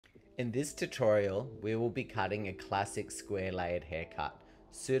In this tutorial, we will be cutting a classic square layered haircut,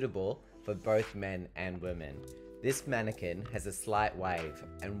 suitable for both men and women. This mannequin has a slight wave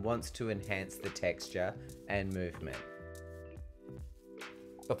and wants to enhance the texture and movement.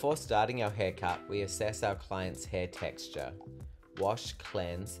 Before starting our haircut, we assess our client's hair texture, wash,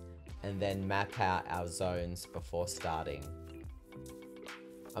 cleanse, and then map out our zones before starting.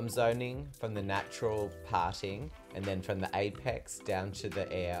 I'm zoning from the natural parting and then from the apex down to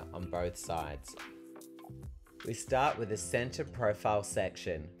the ear on both sides. We start with a center profile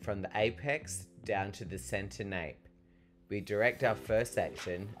section from the apex down to the center nape. We direct our first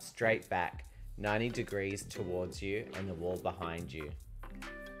section straight back 90 degrees towards you and the wall behind you.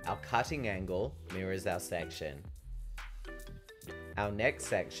 Our cutting angle mirrors our section. Our next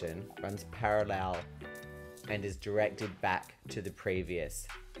section runs parallel and is directed back to the previous.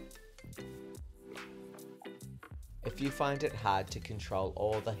 If you find it hard to control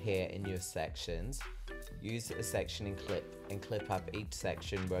all the hair in your sections, use a sectioning clip and clip up each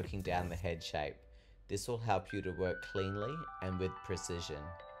section working down the head shape. This will help you to work cleanly and with precision.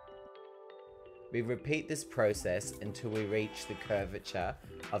 We repeat this process until we reach the curvature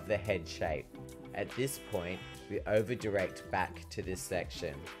of the head shape. At this point, we over-direct back to this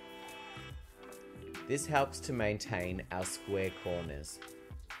section. This helps to maintain our square corners.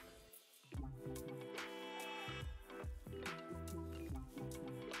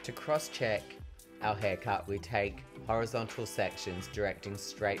 To cross-check our haircut, we take horizontal sections directing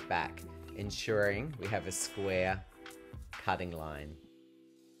straight back, ensuring we have a square cutting line.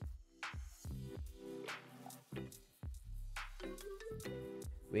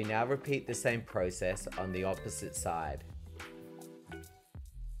 We now repeat the same process on the opposite side.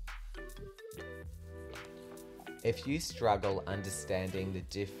 If you struggle understanding the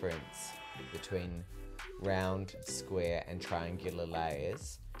difference between round, square and triangular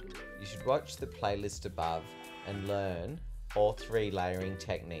layers, you should watch the playlist above and learn all three layering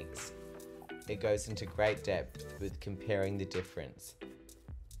techniques. It goes into great depth with comparing the difference.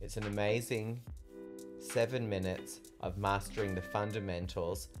 It's an amazing 7 minutes of mastering the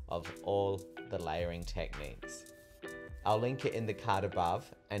fundamentals of all the layering techniques. I'll link it in the card above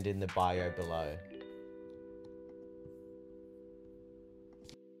and in the bio below.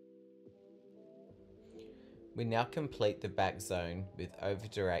 We now complete the back zone with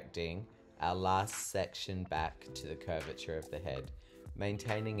over-directing our last section back to the curvature of the head,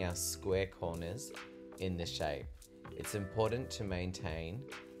 maintaining our square corners in the shape. It's important to maintain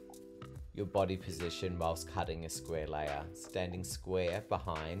your body position whilst cutting a square layer, standing square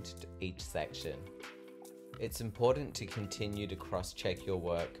behind each section. It's important to continue to cross-check your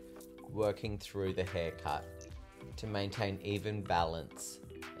work, working through the haircut to maintain even balance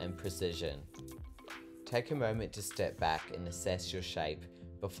and precision. Take a moment to step back and assess your shape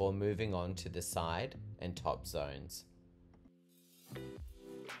before moving on to the side and top zones.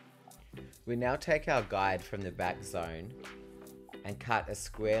 We now take our guide from the back zone and cut a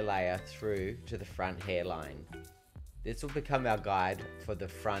square layer through to the front hairline. This will become our guide for the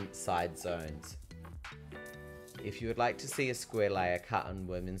front side zones. If you would like to see a square layer cut on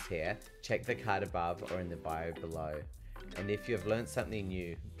women's hair, check the card above or in the bio below. And if you have learned something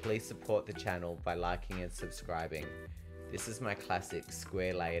new, please support the channel by liking and subscribing. This is my classic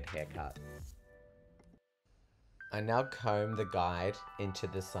square layered haircut. I now comb the guide into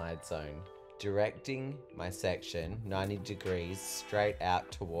the side zone, directing my section 90 degrees straight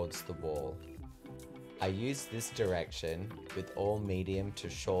out towards the wall. I use this direction with all medium to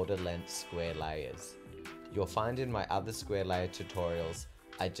shorter length square layers. You'll find in my other square layer tutorials,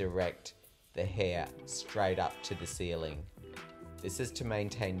 I direct the hair straight up to the ceiling. This is to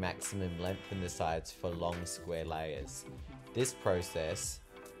maintain maximum length in the sides for long square layers. This process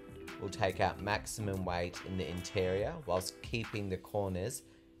will take out maximum weight in the interior whilst keeping the corners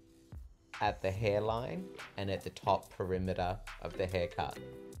at the hairline and at the top perimeter of the haircut.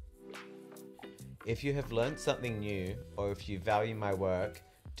 If you have learned something new or if you value my work,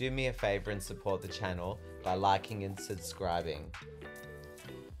 do me a favor and support the channel by liking and subscribing.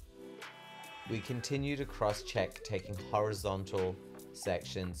 We continue to cross-check, taking horizontal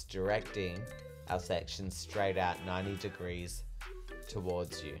sections, directing our sections straight out 90 degrees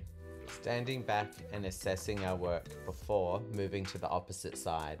towards you, standing back and assessing our work before moving to the opposite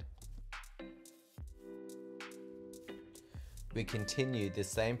side. We continue the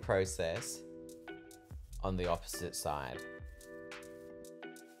same process on the opposite side.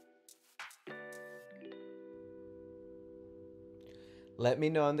 Let me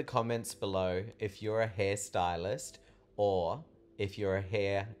know in the comments below if you're a hairstylist or if you're a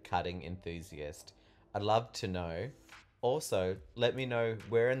hair cutting enthusiast. I'd love to know Also, let me know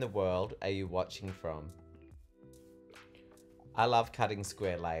where in the world are you watching from. I love cutting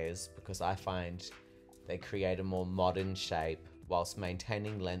square layers because I find they create a more modern shape whilst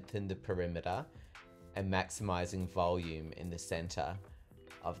maintaining length in the perimeter and maximizing volume in the center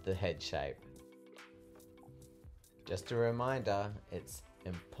of the head shape. Just a reminder, it's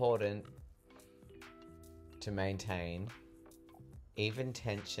important to maintain even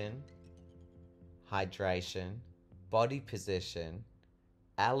tension, hydration, body position,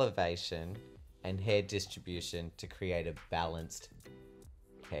 elevation, and hair distribution to create a balanced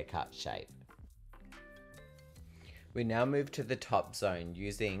haircut shape. We now move to the top zone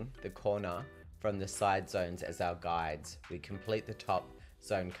using the corner from the side zones as our guides. We complete the top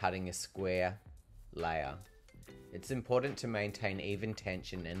zone cutting a square layer. It's important to maintain even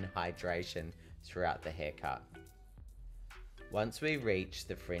tension and hydration throughout the haircut. Once we reach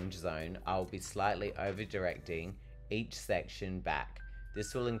the fringe zone, I'll be slightly over directing each section back.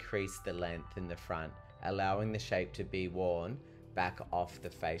 This will increase the length in the front, allowing the shape to be worn back off the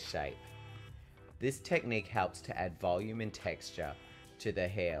face shape. This technique helps to add volume and texture to the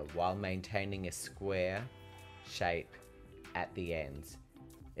hair while maintaining a square shape at the ends.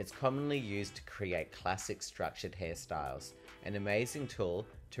 It's commonly used to create classic structured hairstyles, an amazing tool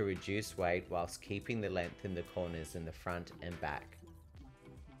to reduce weight whilst keeping the length in the corners in the front and back.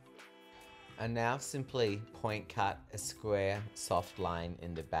 I now simply point cut a square soft line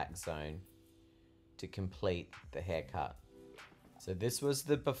in the back zone to complete the haircut. So this was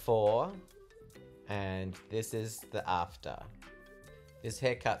the before and this is the after. This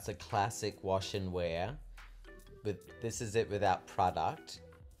haircut's a classic wash and wear. This is it without product,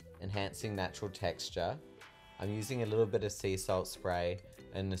 enhancing natural texture. I'm using a little bit of sea salt spray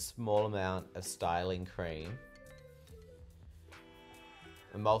and a small amount of styling cream.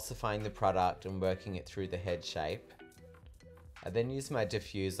 Emulsifying the product and working it through the head shape. I then use my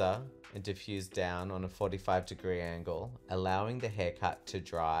diffuser and diffuse down on a 45-degree angle, allowing the haircut to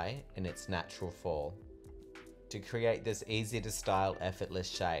dry in its natural fall to create this easy to style, effortless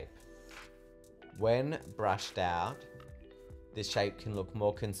shape. When brushed out, this shape can look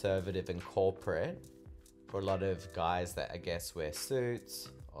more conservative and corporate for a lot of guys that I guess wear suits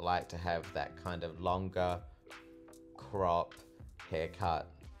or like to have that kind of longer crop haircut.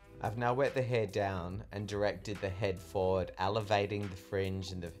 I've now wet the hair down and directed the head forward, elevating the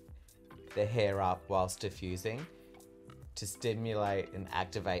fringe and the hair up whilst diffusing to stimulate and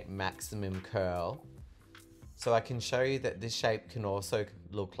activate maximum curl. So I can show you that this shape can also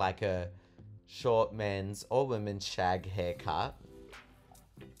look like a short men's or women's shag haircut.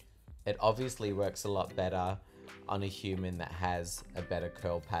 It obviously works a lot better on a human that has a better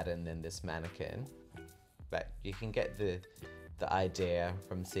curl pattern than this mannequin, but you can get the idea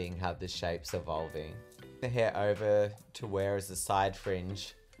from seeing how this shape's evolving. The hair over to wear as a side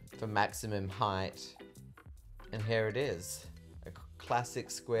fringe for maximum height, and here it is, a classic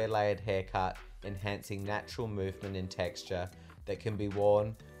square layered haircut enhancing natural movement and texture that can be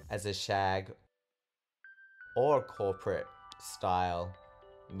worn as a shag or a corporate style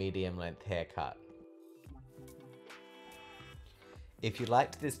medium length haircut. If you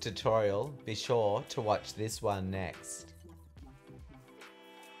liked this tutorial, be sure to watch this one next.